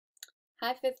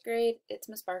Hi, fifth grade. It's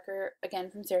Miss Barker again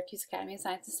from Syracuse Academy of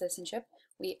Science and Citizenship.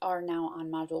 We are now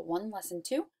on Module 1, Lesson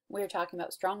 2. We are talking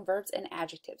about strong verbs and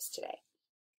adjectives today.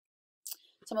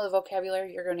 Some of the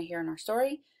vocabulary you're going to hear in our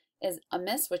story is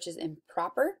amiss, which is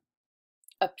improper.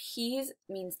 Appease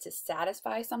means to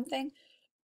satisfy something.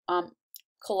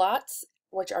 Culottes,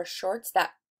 which are shorts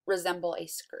that resemble a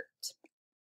skirt.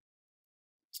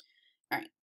 All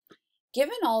right.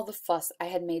 Given all the fuss I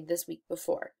had made this week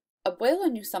before,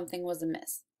 Abuela knew something was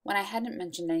amiss when I hadn't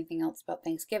mentioned anything else about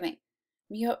Thanksgiving.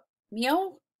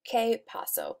 Mio que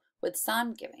paso with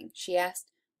San giving, she asked.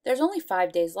 There's only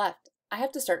 5 days left. I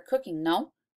have to start cooking,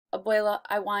 no? Abuela,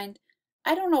 I whined.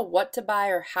 I don't know what to buy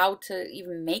or how to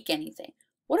even make anything.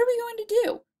 What are we going to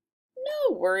do?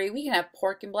 No worry, we can have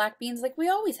pork and black beans like we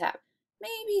always have.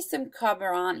 Maybe some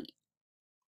cabrani.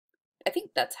 I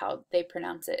think that's how they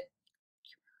pronounce it.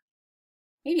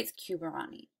 Maybe it's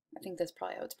cubarani. I think that's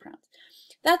probably how it's pronounced.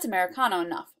 That's Americano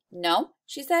enough. No,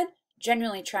 she said,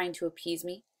 genuinely trying to appease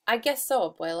me. I guess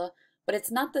so, Abuela, but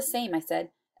it's not the same, I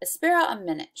said. Espera a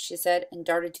minute, she said, and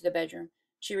darted to the bedroom.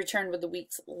 She returned with the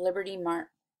week's Liberty Mart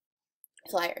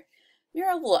flyer.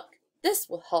 Mira, look, this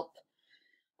will help.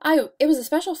 It was a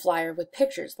special flyer with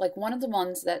pictures like one of the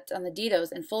ones that's on the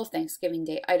Ditos and full of Thanksgiving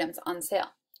Day items on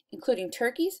sale, including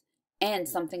turkeys and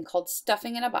something called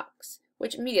stuffing in a box,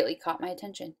 which immediately caught my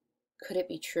attention. Could it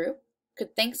be true?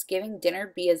 Could Thanksgiving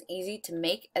dinner be as easy to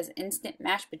make as instant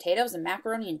mashed potatoes and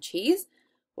macaroni and cheese?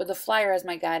 With the flyer as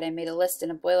my guide, I made a list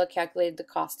and Abuela calculated the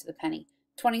cost to the penny.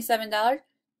 $27,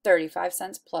 35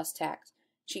 cents plus tax.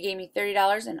 She gave me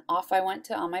 $30 and off I went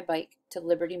on my bike to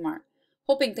Liberty Mart,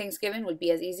 hoping Thanksgiving would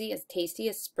be as easy as tasty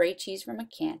as spray cheese from a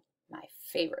can, my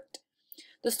favorite.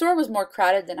 The store was more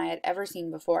crowded than I had ever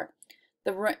seen before.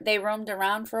 I roamed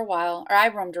around for a while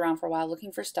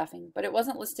looking for stuffing, but it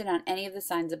wasn't listed on any of the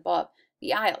signs above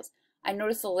the aisles. I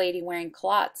noticed a lady wearing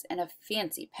culottes and a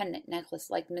fancy pendant necklace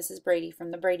like Mrs. Brady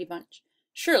from the Brady Bunch.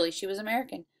 Surely she was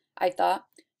American, I thought.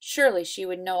 Surely she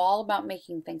would know all about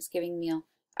making Thanksgiving meal.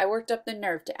 I worked up the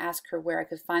nerve to ask her where I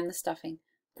could find the stuffing,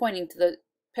 pointing to the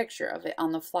picture of it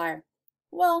on the flyer.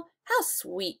 Well, how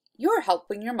sweet. You're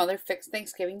helping your mother fix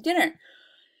Thanksgiving dinner,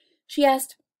 she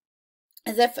asked,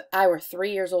 as if I were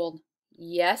 3 years old.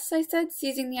 Yes, I said,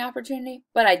 seizing the opportunity,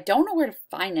 but I don't know where to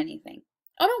find anything.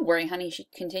 Oh, don't worry, honey, she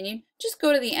continued. Just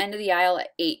go to the end of the aisle at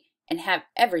 8 and have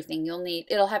everything you'll need.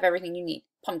 It'll have everything you need.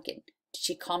 Pumpkin. Did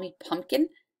she call me pumpkin?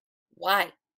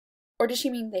 Why? Or did she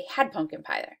mean they had pumpkin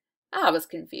pie there? I was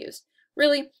confused.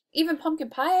 Really? Even pumpkin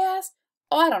pie, I asked?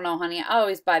 Oh, I don't know, honey. I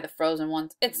always buy the frozen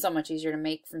ones. It's so much easier to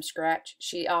make from scratch,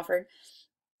 she offered.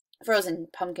 Frozen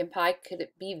pumpkin pie, could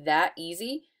it be that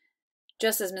easy?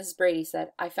 Just as Mrs. Brady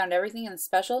said, I found everything in the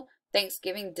special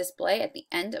Thanksgiving display at the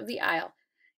end of aisle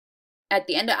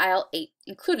 8,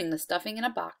 including the stuffing in a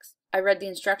box. I read the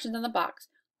instructions on the box.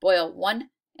 Boil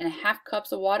 1½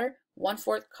 cups of water,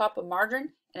 1/4 cup of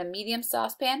margarine in a medium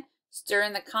saucepan. Stir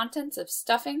in the contents of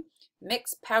stuffing.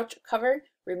 Mix, pouch, cover,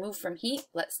 remove from heat.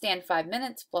 Let stand 5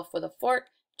 minutes. Fluff with a fork.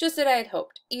 Just as I had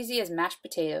hoped. Easy as mashed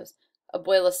potatoes.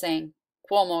 Abuela saying,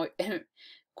 Cuomo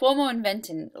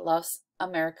invented los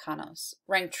Americanos,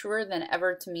 rang truer than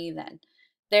ever to me then.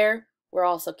 There were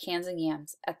also cans and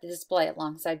yams at the display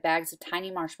alongside bags of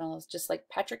tiny marshmallows, just like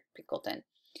Patrick Pickleton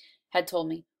had told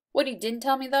me. What he didn't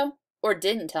tell me, though, or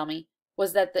didn't tell me,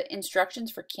 was that the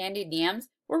instructions for candied yams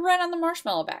were right on the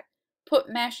marshmallow bag. Put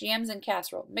mashed yams in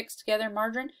casserole, mix together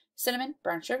margarine, cinnamon,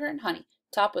 brown sugar, and honey.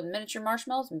 Top with miniature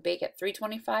marshmallows and bake at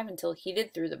 325 until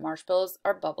heated through the marshmallows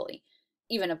are bubbly.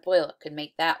 Even Abuela could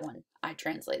make that one, I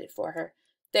translated for her.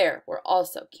 There were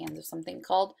also cans of something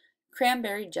called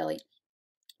cranberry jelly.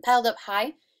 Piled up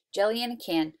high, jelly in a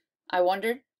can. I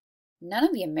wondered. None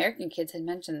of the American kids had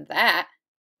mentioned that.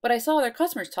 But I saw other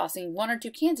customers tossing 1 or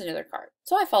 2 cans into their cart,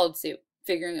 so I followed suit,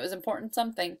 figuring it was important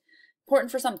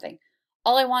for something.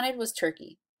 All I wanted was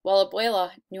turkey. Well,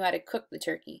 Abuela knew how to cook the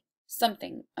turkey.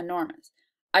 Something enormous.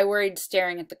 I worried,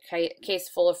 staring at the case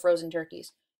full of frozen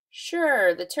turkeys.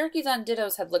 Sure, the turkeys on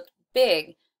Dittos had looked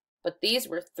big, but these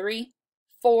were 3,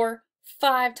 4,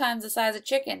 5 times the size of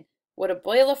chicken. Would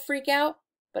Abuela freak out?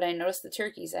 But I noticed the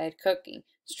turkeys I had cooking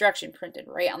instruction printed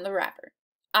right on the wrapper.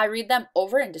 I read them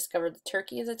over and discovered the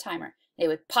turkey as a timer. It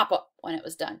would pop up when it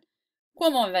was done.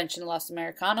 Cuomo invention Los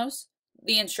Americanos.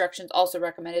 The instructions also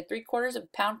recommended 3/4 of a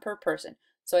pound per person,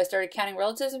 so I started counting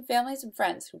relatives and families and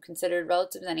friends who considered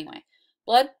relatives anyway.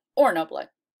 Blood or no blood.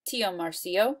 Tio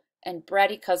Marcio and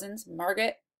bratty cousins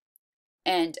Margaret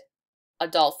and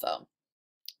Adolfo.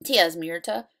 Tias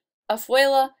Mirta,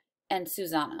 Afuela, and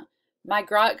Susana. My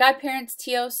godparents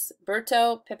Tios,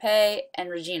 Berto, Pepe, and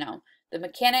Regino. The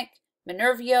mechanic,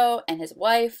 Minervio, and his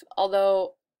wife,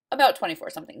 although about 24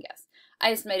 something, yes.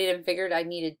 I estimated and figured I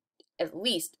needed at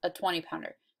least a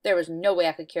 20-pounder. There was no way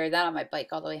I could carry that on my bike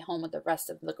all the way home with the rest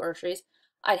of the groceries.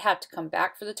 I'd have to come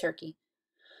back for the turkey.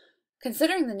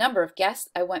 Considering the number of guests,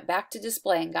 I went back to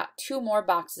display and got 2 more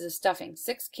boxes of stuffing,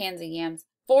 6 cans of yams,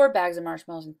 4 bags of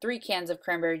marshmallows, and 3 cans of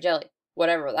cranberry jelly,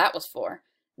 whatever that was for.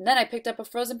 And then I picked up a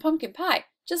frozen pumpkin pie,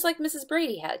 just like Mrs.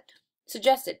 Brady had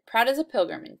suggested. Proud as a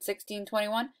pilgrim, in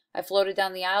 1621, I floated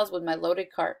down the aisles with my loaded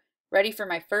cart, ready for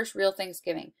my first real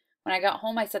Thanksgiving. When I got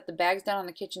home, I set the bags down on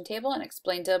the kitchen table and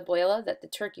explained to Abuela that the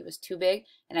turkey was too big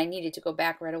and I needed to go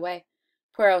back right away.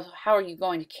 Pero, how are you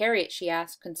going to carry it, she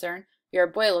asked, concerned. Your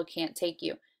abuelo can't take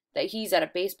you. That he's at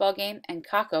a baseball game, and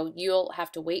Caco, you'll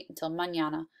have to wait until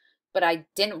mañana. But I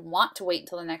didn't want to wait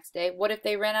until the next day. What if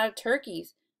they ran out of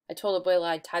turkeys? I told Abuela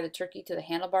I'd tie the turkey to the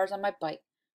handlebars on my bike.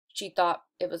 She thought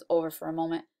it was over for a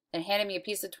moment, then handed me a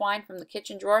piece of twine from the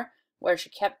kitchen drawer where she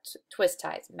kept twist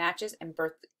ties, matches, and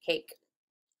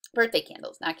birthday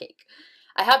candles, not cake.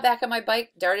 I hopped back on my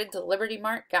bike, darted to Liberty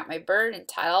Mart, got my bird, and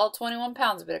tied all 21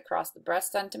 pounds of it across the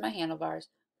breast onto my handlebars.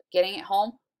 Getting it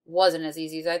home wasn't as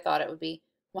easy as I thought it would be.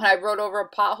 When I rode over a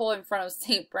pothole in front of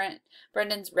St.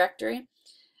 Brendan's Rectory,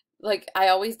 like I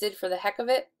always did for the heck of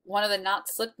it, one of the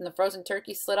knots slipped and the frozen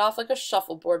turkey slid off like a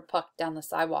shuffleboard puck down the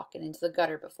sidewalk and into the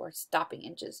gutter before stopping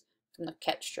inches from the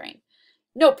catch train.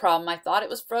 No problem, I thought. It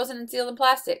was frozen and sealed in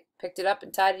plastic. Picked it up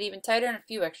and tied it even tighter and a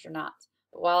few extra knots.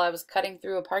 But while I was cutting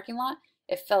through a parking lot,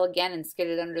 it fell again and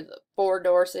skidded under the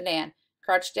 4-door sedan.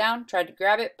 Crouched down, tried to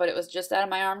grab it, but it was just out of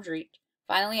my arm's reach.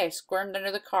 Finally, I squirmed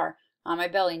under the car on my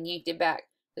belly and yanked it back.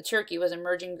 The turkey was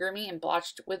emerging grimy and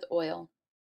blotched with oil.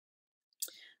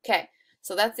 Okay,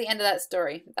 so that's the end of that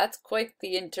story. That's quite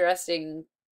the interesting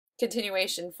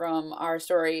continuation from our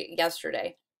story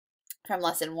yesterday, from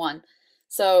lesson 1.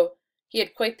 So he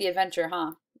had quite the adventure,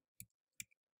 huh?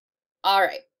 All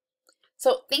right.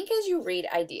 So think as you read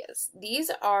ideas. These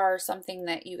are something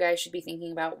that you guys should be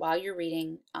thinking about while you're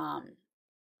reading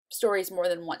stories more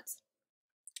than once.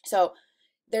 So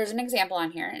there's an example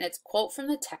on here, and it's quote from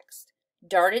the text.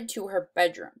 Darted to her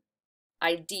bedroom.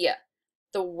 Idea.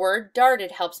 The word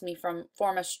darted helps me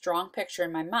form a strong picture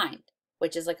in my mind,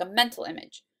 which is like a mental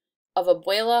image, of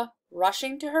Abuela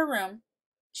rushing to her room.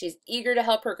 She's eager to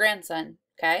help her grandson,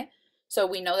 okay? So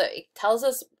we know that it tells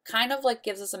us, kind of like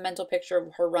gives us a mental picture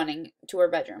of her running to her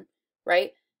bedroom,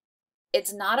 right?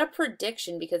 It's not a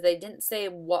prediction because they didn't say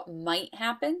what might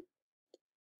happen.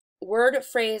 Word,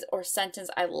 phrase, or sentence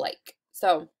I like.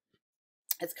 So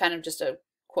it's kind of just a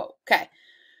quote. Okay.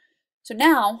 So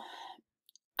now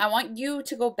I want you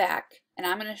to go back, and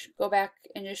I'm going to go back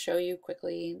and just show you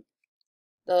quickly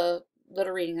the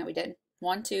little reading that we did.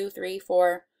 1, 2, 3,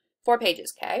 4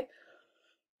 pages, okay?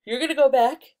 You're going to go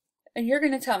back and you're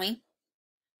going to tell me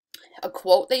a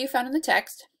quote that you found in the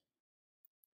text,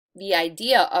 the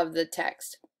idea of the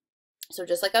text. So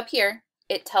just like up here,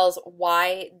 it tells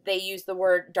why they use the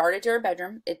word darted to her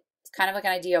bedroom. It's kind of like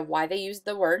an idea of why they use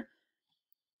the word.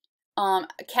 A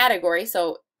category,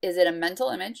 so is it a mental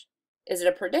image? Is it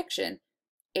a prediction?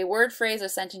 A word, phrase, a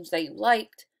sentence that you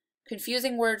liked?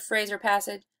 Confusing word, phrase, or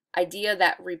passage? Idea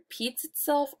that repeats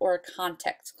itself, or a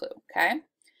context clue, okay?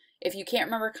 If you can't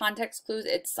remember context clues,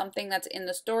 it's something that's in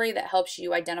the story that helps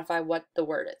you identify what the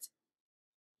word is.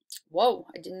 Whoa,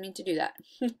 I didn't mean to do that.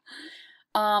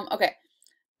 Okay.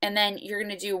 And then you're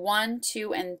going to do 1,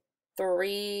 2, and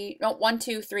 3. No, 1,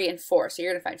 2, 3, and 4. So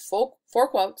you're going to find four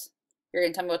quotes. You're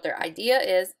going to tell me what their idea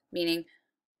is, meaning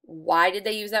why did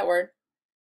they use that word?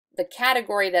 The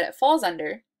category that it falls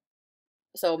under.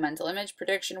 So mental image,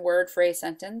 prediction, word, phrase,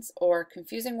 sentence, or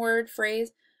confusing word,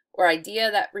 phrase, or idea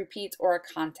that repeats, or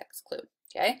a context clue.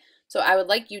 Okay. So I would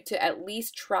like you to at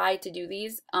least try to do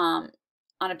these on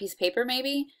a piece of paper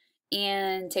maybe,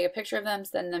 and take a picture of them,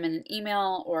 send them in an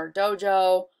email or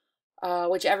Dojo,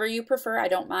 whichever you prefer. I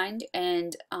don't mind.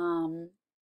 And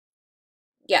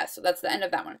yeah, so that's the end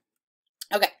of that one.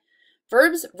 Okay,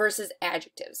 verbs versus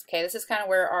adjectives. Okay, this is kind of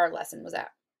where our lesson was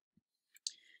at.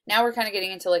 Now we're kind of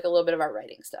getting into like a little bit of our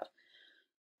writing stuff.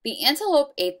 The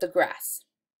antelope ate the grass.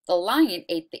 The lion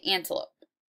ate the antelope.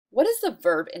 What is the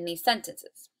verb in these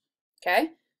sentences?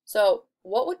 Okay, so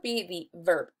what would be the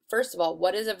verb? First of all,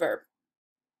 what is a verb?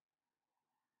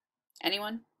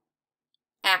 Anyone?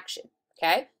 Action,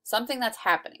 okay? Something that's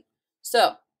happening.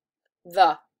 So, is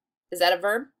that a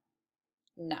verb?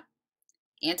 No.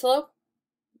 Antelope?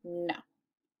 No.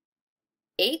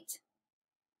 Ate?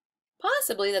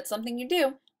 Possibly, that's something you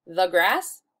do. The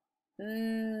grass?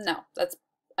 No, that's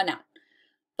a noun.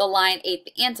 The lion ate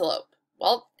the antelope.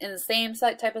 Well, in the same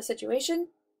type of situation,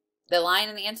 the lion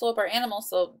and the antelope are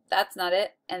animals, so that's not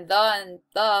it. And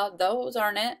those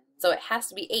aren't it, so it has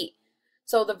to be ate.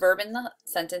 So the verb in the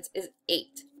sentence is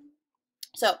ate.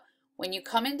 So when you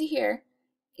come into here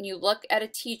and you look at a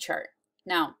T-chart,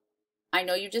 now I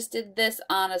know you just did this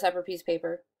on a separate piece of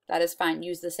paper. That is fine.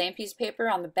 Use the same piece of paper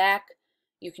on the back.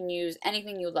 You can use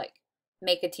anything you like.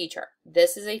 Make a T-chart.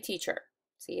 This is a T-chart.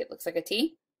 See, it looks like a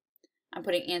T. I'm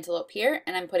putting antelope here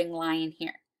and I'm putting lion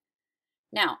here.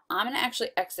 Now, I'm going to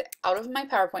actually exit out of my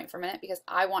PowerPoint for a minute because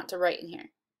I want to write in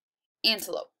here.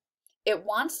 Antelope. It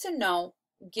wants to know,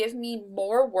 give me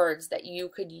more words that you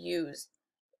could use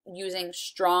using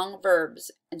strong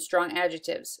verbs and strong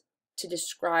adjectives to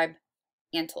describe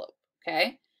antelope,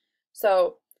 okay?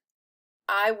 So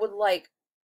I would like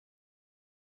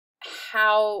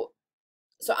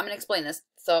so I'm going to explain this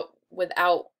so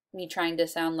without me trying to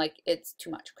sound like it's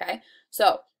too much, okay?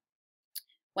 So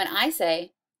when I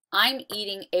say I'm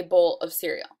eating a bowl of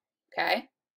cereal, okay?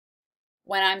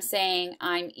 When I'm saying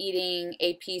I'm eating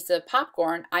a piece of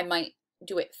popcorn, I might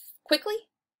do it quickly,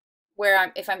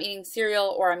 where if I'm eating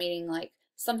cereal or I'm eating like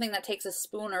something that takes a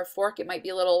spoon or a fork, it might be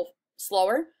a little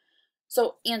slower.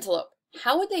 So antelope,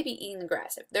 how would they be eating the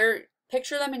grass? If they're,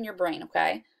 picture them in your brain,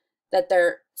 okay? That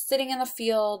they're sitting in the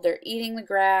field, they're eating the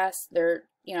grass, they're,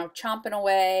 you know, chomping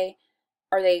away.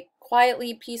 Are they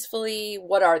quietly, peacefully?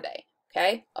 What are they?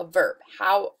 Okay? A verb.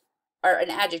 How, or an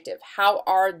adjective. How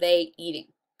are they eating?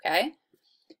 Okay?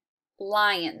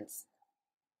 Lions.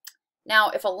 Now,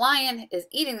 if a lion is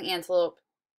eating the antelope,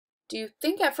 do you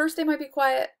think at first they might be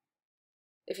quiet?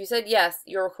 If you said yes,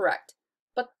 you're correct.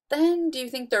 But then do you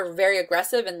think they're very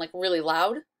aggressive and like really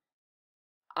loud?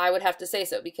 I would have to say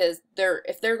so, because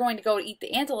if they're going to go eat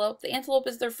the antelope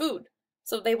is their food.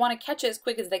 So they want to catch it as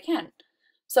quick as they can.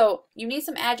 So you need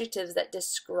some adjectives that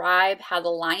describe how the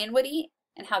lion would eat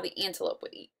and how the antelope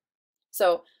would eat.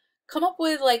 So come up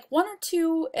with like one or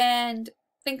two and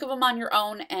think of them on your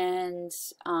own, and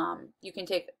you can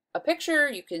take a picture,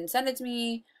 you can send it to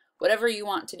me, whatever you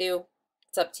want to do,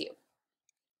 it's up to you.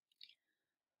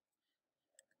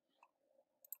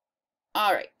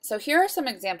 All right, so here are some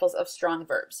examples of strong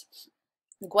verbs.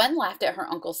 Gwen laughed at her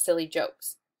uncle's silly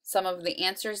jokes. Some of the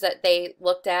answers that they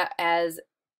looked at as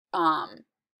a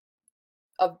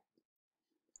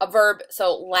verb,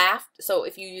 so laughed, so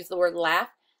if you use the word laugh,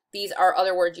 these are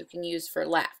other words you can use for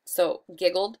laughed. So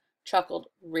giggled, chuckled,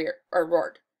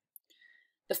 roared.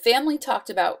 The family talked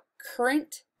about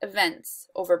current events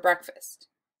over breakfast.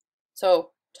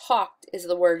 So talked is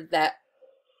the word that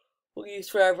we'll use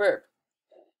for our verb.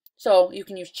 So you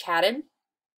can use chatted,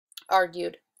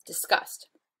 argued, discussed.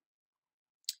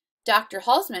 Dr.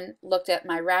 Halsman looked at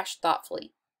my rash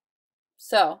thoughtfully.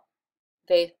 So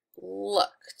they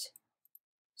looked.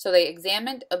 So they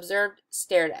examined, observed,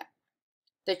 stared at.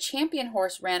 The champion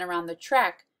horse ran around the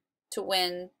track to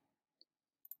win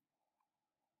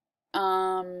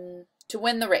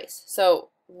the race. So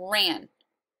ran.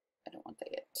 I don't want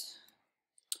that yet.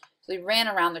 So he ran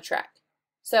around the track.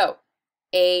 So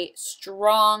a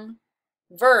strong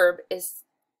verb is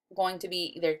going to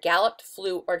be either galloped,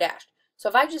 flew, or dashed. So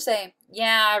if I just say,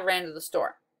 yeah, I ran to the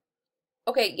store.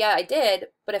 Okay, yeah, I did,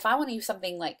 but if I want to use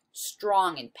something like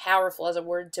strong and powerful as a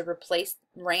word to replace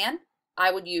ran,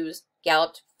 I would use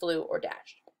galloped, flew, or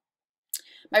dashed.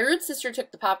 My rude sister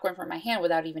took the popcorn from my hand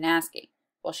without even asking.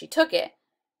 Well, she took it.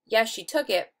 Yes, she took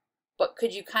it, but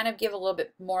could you kind of give a little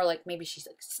bit more, like maybe she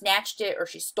like snatched it, or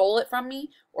she stole it from me,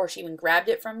 or she even grabbed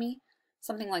it from me?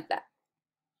 Something like that.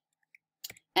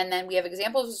 And then we have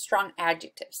examples of strong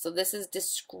adjectives. So this is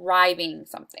describing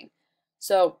something.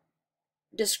 So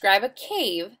describe a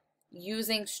cave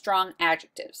using strong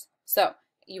adjectives. So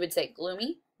you would say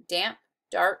gloomy, damp,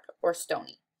 dark, or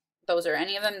stony. Those are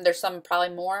any of them. There's some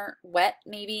probably more wet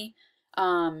maybe.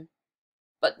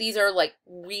 But these are like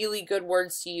really good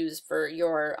words to use for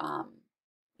your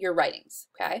writings,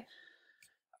 okay?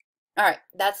 All right,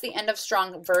 that's the end of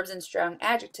strong verbs and strong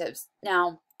adjectives.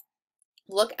 Now,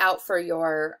 look out for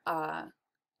your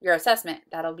assessment.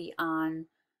 That'll be on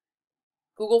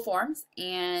Google Forms,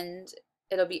 and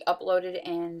it'll be uploaded,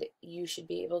 and you should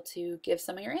be able to give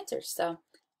some of your answers. So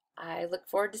I look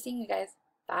forward to seeing you guys.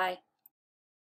 Bye.